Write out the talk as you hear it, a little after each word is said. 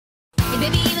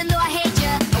Baby, even though I hate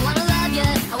you, I wanna love you,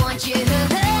 I want you.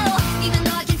 Even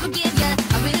though I can forgive you,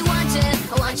 I really want to,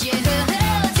 I want you.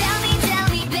 Tell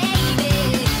me, baby,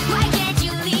 why can't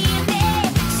you leave me?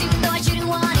 'Cause even though I shouldn't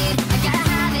want it, I gotta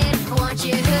have it, I want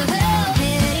you.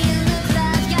 Hey, you look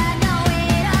like got no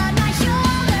weight on my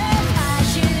shoulders. I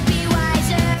should be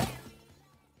wiser.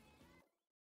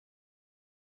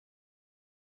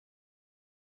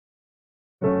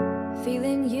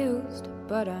 Feeling used,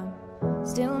 but I'm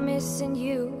still missing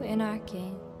you, and I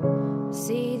can't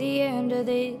see the end of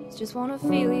this. Just wanna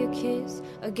feel your kiss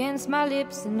against my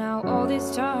lips, and now all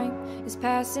this time is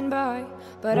passing by,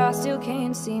 but I still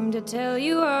can't seem to tell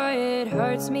you why. It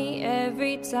hurts me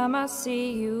every time I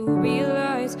see you,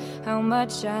 realize how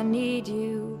much I need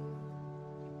you.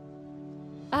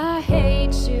 I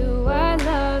hate you, I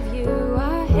love you,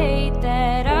 I hate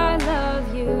that I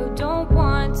love you. Don't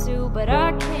want to, but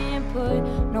I can't put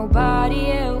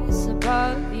nobody else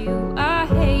above you. I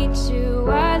hate you,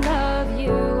 I love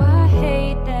you, I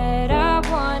hate that I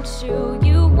want you.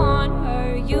 You want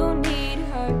her, you need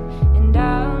her, and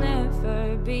I'll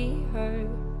never be her.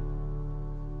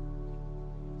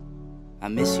 I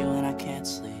miss you when I can't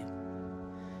sleep,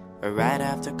 or right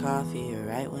after coffee, or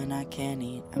right when I can't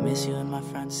eat. I miss you in my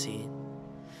front seat.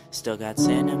 Still got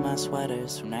sand in my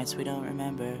sweaters from nights we don't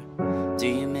remember. Do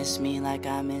you miss me like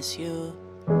I miss you?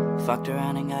 Fucked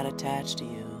around and got attached to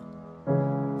you.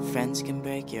 Friends can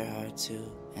break your heart too,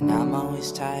 and I'm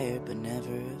always tired but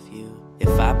never of you.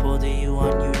 If I pulled a you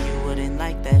on you, you wouldn't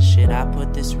like that shit. I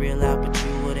put this reel out but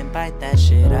you wouldn't bite that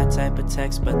shit. I type a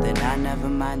text but then I never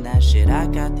mind that shit. I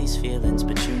got these feelings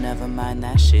but you never mind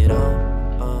that shit.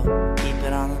 Oh, keep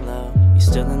it on the low. You're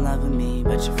still in love with me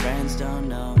but your friends don't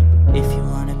know. If you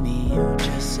wanted me, you would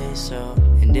just say so.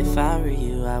 And if I were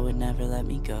you, I would never let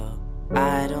me go.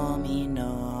 I don't mean no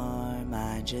harm,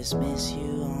 I just miss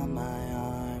you on my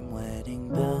arm. Wedding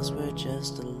bells were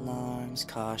just alarms,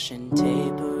 caution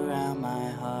tape around my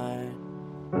heart.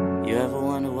 You ever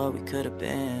wonder what we could have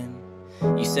been?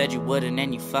 You said you wouldn't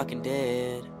and you fucking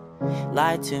did.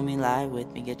 Lie to me, lie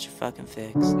with me, get your fucking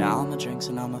fix. Now all my drinks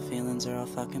and all my feelings are all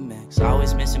fucking mixed.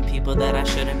 Always missing people that I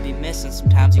shouldn't be missing.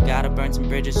 Sometimes you gotta burn some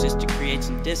bridges just to create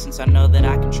some distance. I know that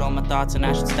I control my thoughts and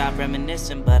I should stop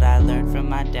reminiscing, but I learned from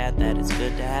my dad that it's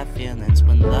good to have feelings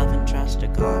when love and trust are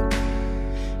gone.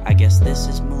 I guess this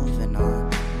is moving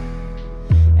on.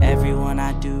 Everyone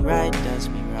I do right does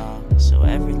me wrong, so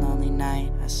every lonely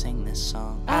night I sing this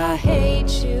song. I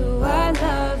hate you, I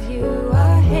love you,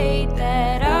 I hate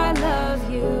that I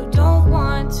love you. Don't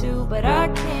want to, but I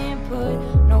can't put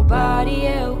nobody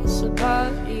else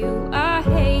above you. I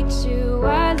hate you,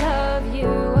 I love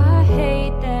you, I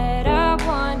hate that I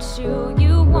want you.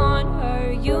 You want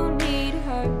her, you need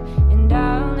her, and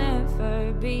I'll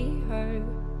never be her.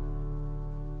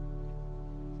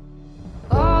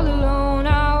 All alone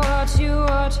I watch you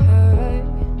watch her,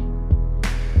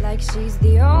 like she's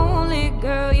the only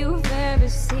girl you've ever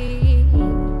seen.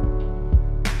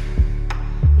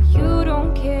 You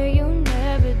don't care, you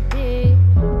never did.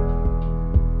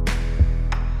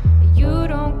 You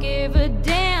don't give a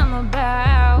damn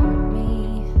about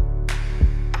me.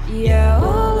 Yeah,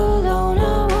 all alone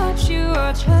I watch you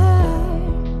watch her.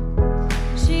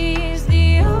 She's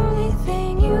the only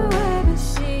thing you ever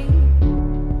see.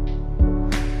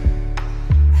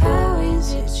 How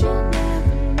is it you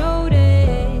never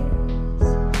notice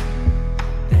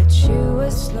that you were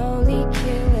slowly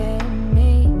killing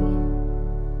me?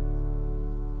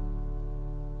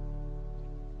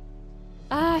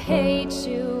 I hate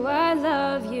you, I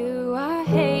love you, I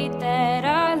hate that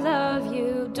I love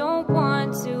you. Don't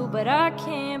want to, but I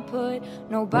can't put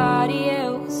nobody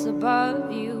else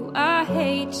above you. I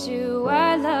hate you,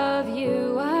 I love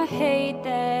you, I hate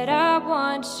that I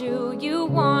want you. You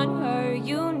want her,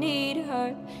 you need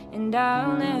her, and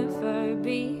I'll never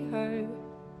be her.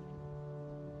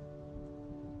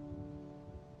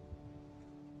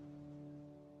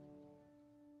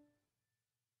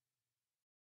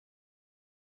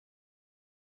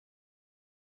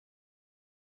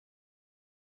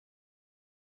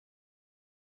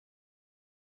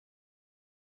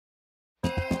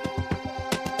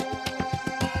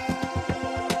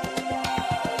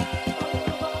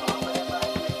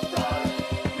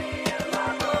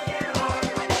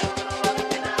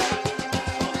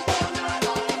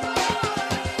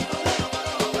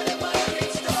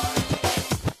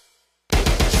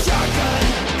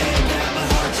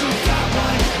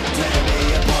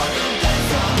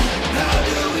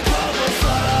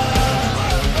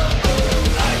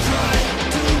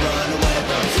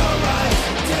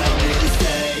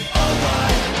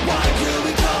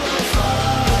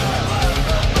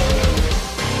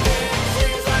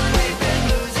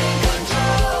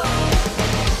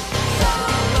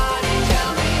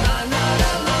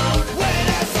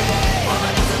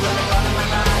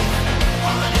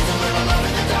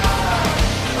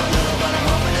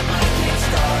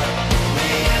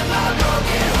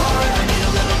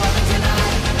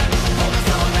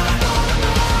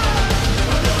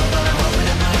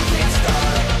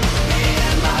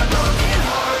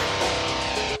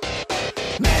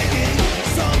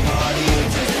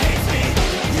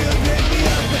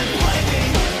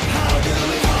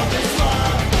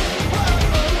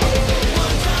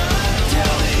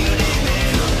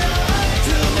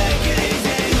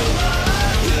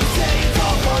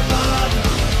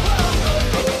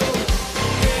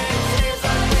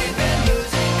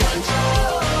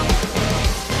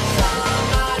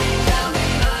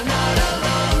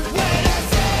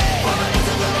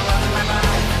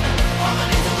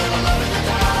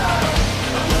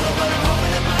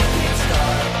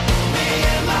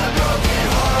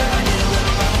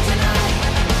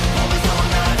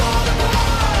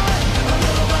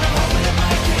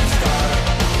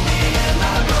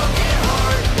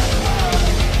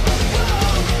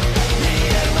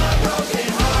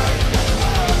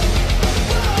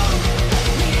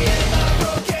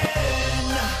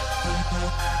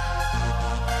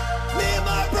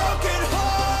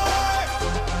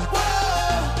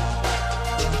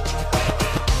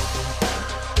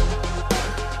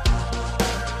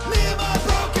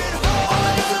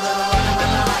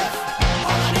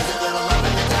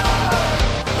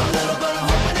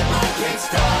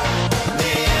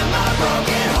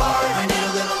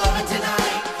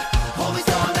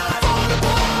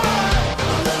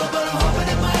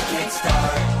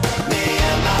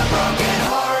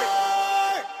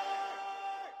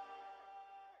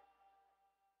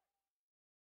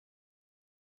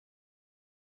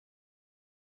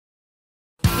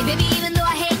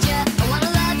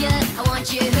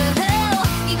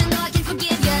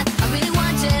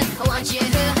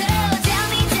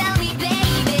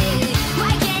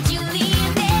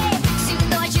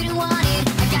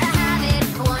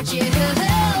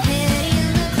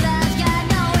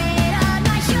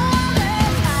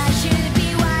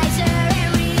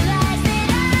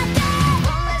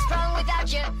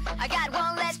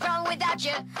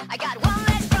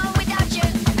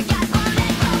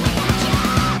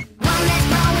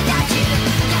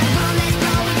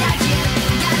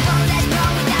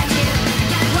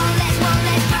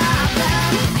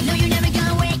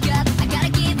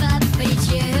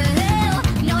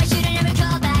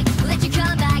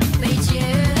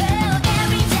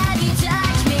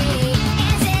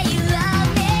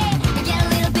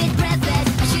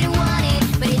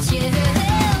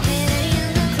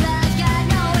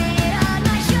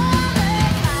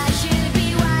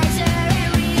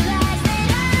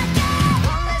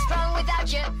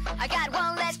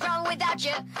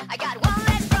 you. I got one